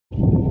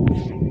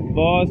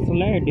boss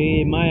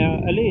lady Maya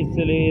Ali is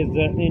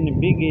in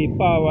biggie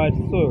power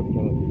suit.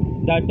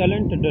 The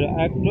talented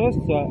actress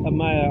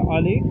Maya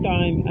Ali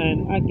time and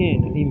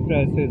again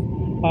impresses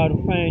her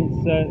fans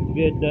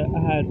with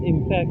her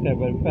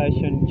impeccable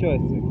fashion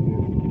choices.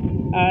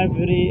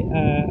 Every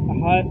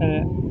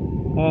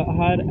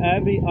her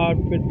every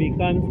outfit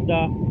becomes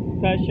the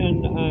fashion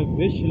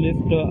wish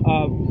list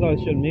of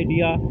social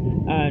media,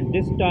 and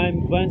this time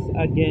once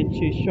again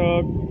she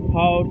showed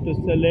how to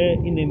slay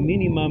in a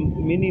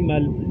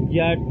minimal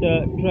yet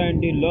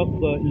trendy look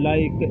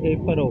like a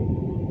pro.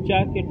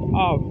 Check it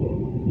out.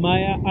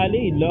 Maya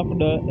Ali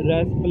looked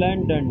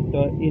resplendent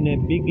in a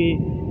biggie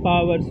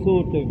power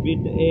suit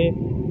with a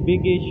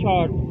biggie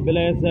short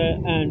blazer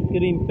and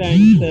cream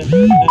pants and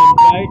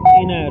white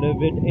inner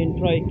with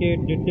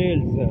intricate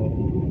details.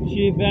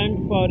 She went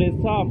for a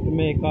soft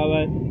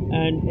makeover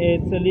and a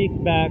sleek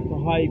back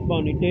high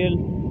ponytail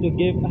to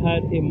give her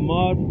a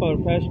more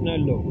professional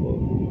look.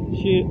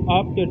 She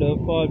opted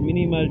for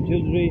minimal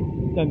jewelry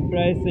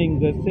comprising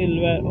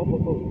silver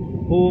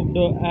hooped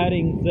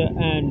earrings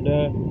and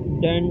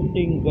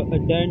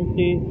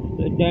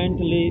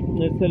daintily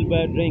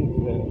silver rings.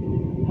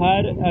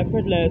 Her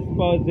effortless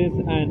poses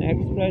and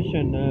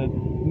expression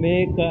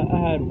make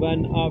her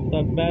one of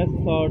the best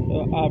sought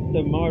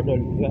after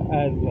models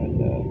as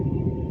well.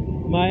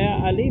 Maya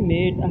Ali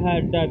made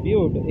her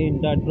debut in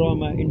the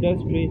drama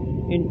industry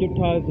in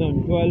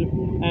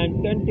 2012 and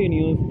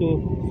continues to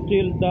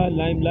steal the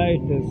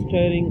limelight,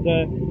 starring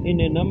in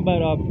a number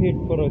of hit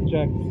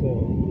projects.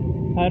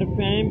 Her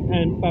fame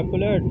and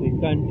popularity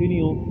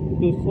continue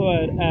to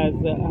soar as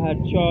her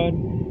charm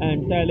and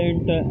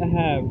talent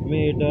have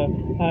made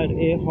her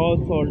a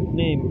household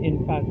name in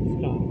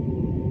Pakistan.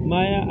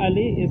 Maya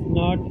Ali is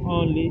not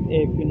only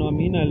a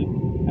phenomenal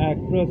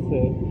actress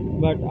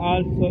but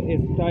also a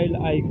style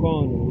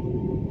icon.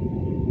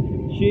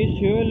 She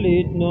surely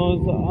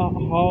knows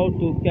how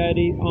to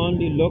carry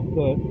only look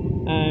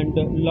and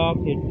lock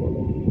it.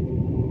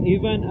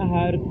 Even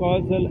her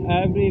casual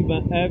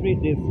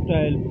everyday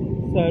style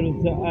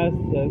serves as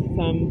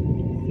some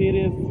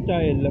serious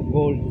style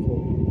goals.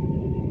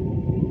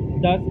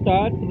 The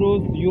star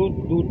proves you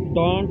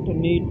don't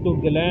need to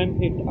glam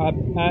it up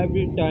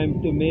every time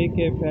to make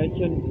a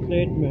fashion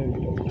statement.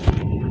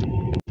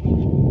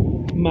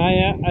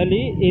 Maya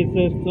Ali is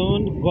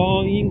soon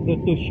going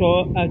to show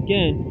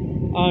again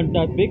on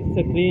the big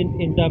screen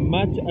in the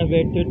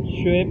much-awaited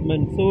Shoaib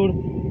Mansoor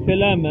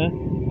film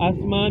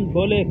Asman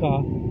Bolega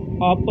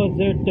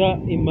opposite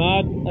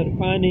Imad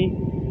Irfani,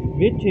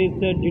 which is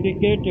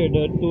dedicated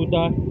to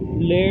the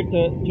late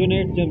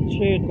Junaid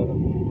Jamshed.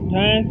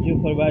 Thank you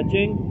for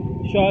watching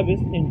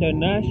Showbiz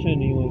International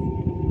News.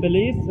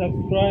 Please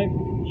subscribe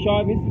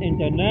Showbiz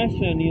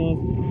International News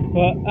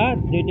for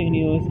updating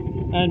news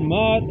and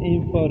more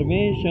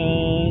information.